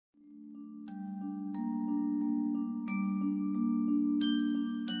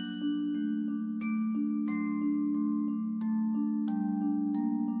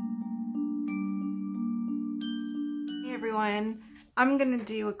everyone. I'm gonna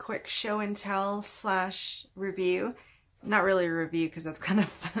do a quick show and tell slash review. Not really a review because that's kind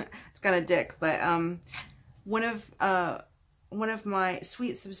of it's kind of dick, but one of my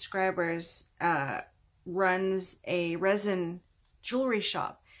sweet subscribers runs a resin jewelry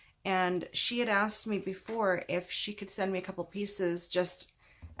shop, and she had asked me before if she could send me a couple pieces just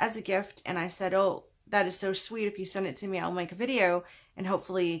as a gift, and I said, oh, that is so sweet. If you send it to me, I'll make a video and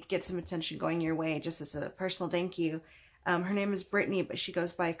hopefully get some attention going your way just as a personal thank you. Her name is Brittany, but she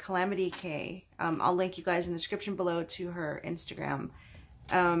goes by Calamity K. I'll link you guys in the description below to her Instagram.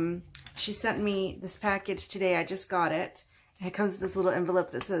 She sent me this package today. I just got it. And it comes with this little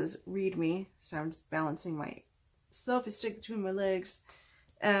envelope that says, read me. So I'm just balancing my selfie stick between my legs.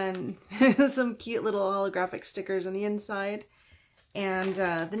 And some cute little holographic stickers on the inside. And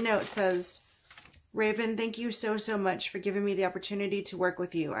the note says, Raven, thank you so much for giving me the opportunity to work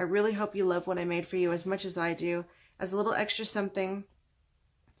with you. I really hope you love what I made for you as much as I do. As a little extra something,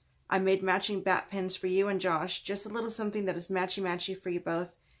 I made matching bat pins for you and Josh. Just a little something that is matchy-matchy for you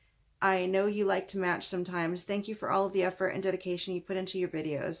both. I know you like to match sometimes. Thank you for all of the effort and dedication you put into your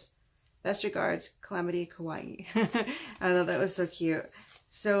videos. Best regards, Calamity Kawaii. I thought that was so cute.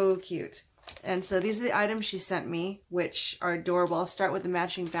 So cute. And so these are the items she sent me, which are adorable. I'll start with the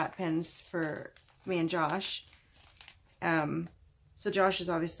matching bat pins for me and Josh. So Josh is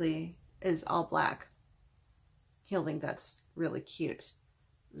obviously all black. He'll think that's really cute.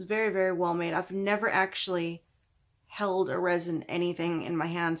 It's very well made. I've never actually held a resin anything in my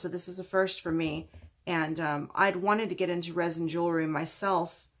hand, so this is a first for me. And I'd wanted to get into resin jewelry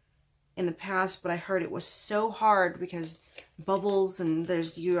myself in the past, but I heard it was so hard because bubbles and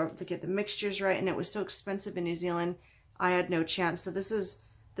you have to get the mixtures right, and it was so expensive in New Zealand. I had no chance. So this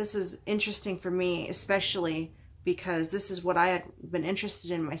is interesting for me, especially because this is what I had been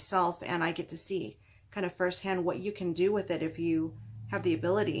interested in myself, and I get to see kind of firsthand what you can do with it if you have the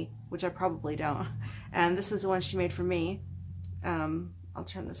ability, which I probably don't. And this is the one she made for me. I'll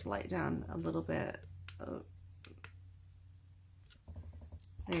turn this light down a little bit. Oh.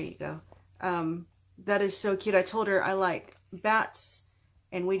 There you go. That is so cute. I told her I like bats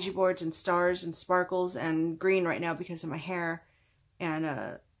and Ouija boards and stars and sparkles and green right now because of my hair.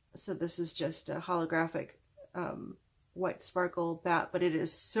 And so this is just a holographic white sparkle bat, but it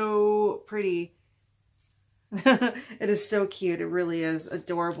is so pretty. It is so cute. It really is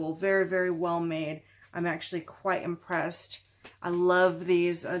adorable. Very well made. I'm actually quite impressed. I love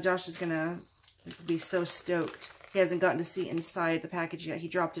these. Josh is gonna be so stoked. He hasn't gotten to see inside the package yet. He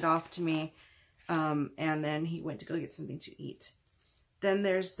dropped it off to me, and then he went to go get something to eat. Then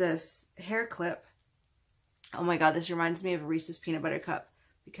there's this hair clip. Oh my god, this reminds me of a Reese's peanut butter cup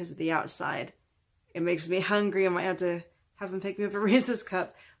because of the outside. It makes me hungry. I might have to have him pick me up a Reese's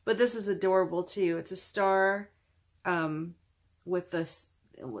cup. But this is adorable too. It's a star with this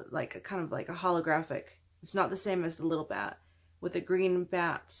kind of like a holographic. It's not the same as the little bat, with a green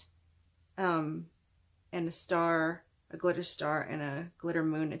bat and a star, a glitter star, and a glitter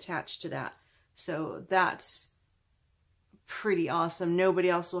moon attached to that. So that's pretty awesome. Nobody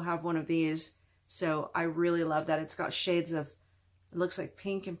else will have one of these. So I really love that. It's got shades of, it looks like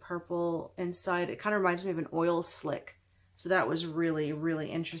pink and purple inside. It kind of reminds me of an oil slick. So that was really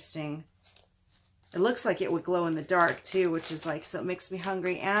interesting. It looks like it would glow in the dark too, which is like, so it makes me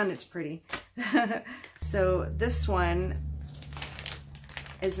hungry and it's pretty. So this one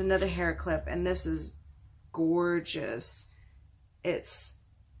is another hair clip, and this is gorgeous. It's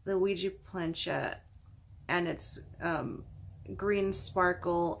the Ouija planchette, and it's green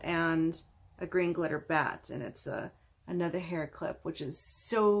sparkle and a green glitter bat, and it's another hair clip, which is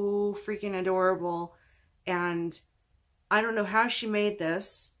so freaking adorable. And I don't know how she made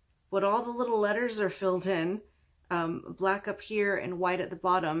this, but all the little letters are filled in, black up here and white at the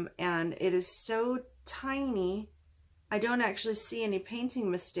bottom, and it is so tiny. I don't actually see any painting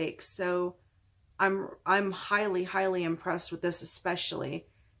mistakes, so I'm highly impressed with this especially,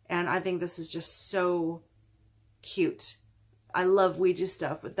 and I think this is just so cute. I love Ouija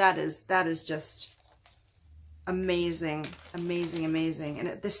stuff, but that is just amazing, and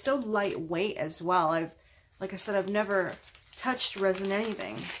they're so lightweight as well. Like I said, I've never touched resin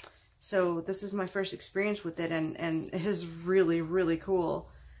anything. So this is my first experience with it, and it is really cool.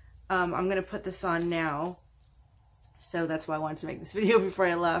 I'm going to put this on now. So that's why I wanted to make this video before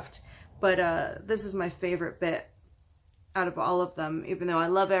I left. But this is my favorite bit out of all of them, even though I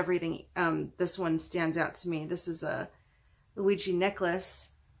love everything. This one stands out to me. This is a Ouija necklace,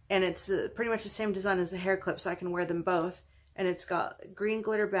 and it's pretty much the same design as the hair clip, so I can wear them both. And it's got green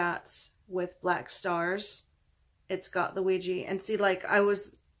glitter bats with black stars. It's got the Ouija, and see, like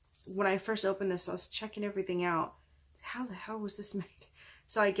when I first opened this, I was checking everything out. how the hell was this made?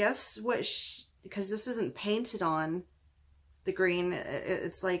 So I guess because this isn't painted on the green,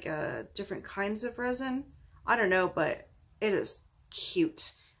 it's like different kinds of resin. I don't know, but it is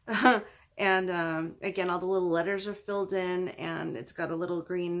cute. And again, all the little letters are filled in, and it's got a little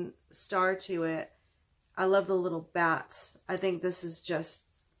green star to it. I love the little bats. I think this is just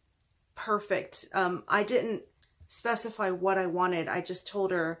perfect. I didn't specify what I wanted. I just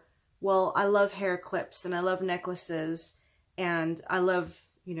told her, well, I love hair clips and I love necklaces and I love,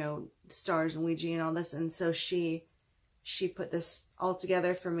 you know, stars and Ouija and all this. And so she put this all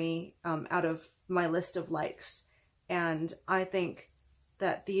together for me out of my list of likes. And I think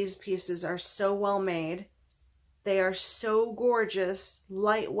that these pieces are so well made. They are so gorgeous,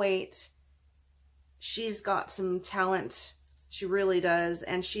 lightweight. She's got some talent. She really does.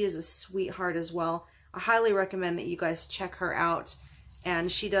 And she is a sweetheart as well. I highly recommend that you guys check her out.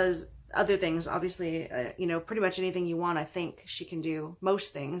 And she does other things, obviously, you know, pretty much anything you want, I think she can do.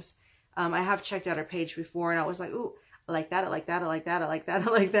 Most things. I have checked out her page before and I was like, ooh, I like that, I like that, I like that, I like that,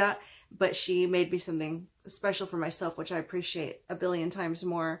 I like that. But she made me something special for myself, which I appreciate a billion times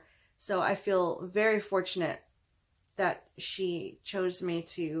more. So I feel very fortunate that she chose me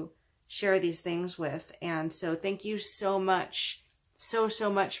to share these things with. And so thank you so much, so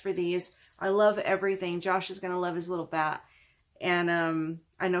much for these. I love everything. Josh is going to love his little bat. And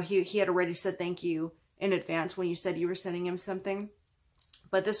I know he had already said thank you in advance when you said you were sending him something.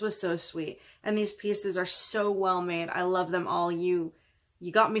 But this was so sweet. And these pieces are so well made. I love them all. You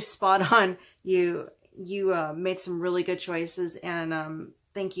got me spot on. You made some really good choices. And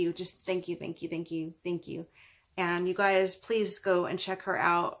thank you. Just thank you, thank you, thank you, thank you. And you guys, please go and check her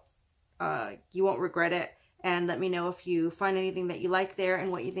out. You won't regret it. And let me know if you find anything that you like there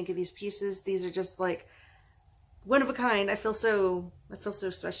and what you think of these pieces. These are just like one of a kind. I feel so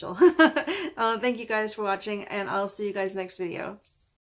special. Thank you guys for watching, and I'll see you guys next video.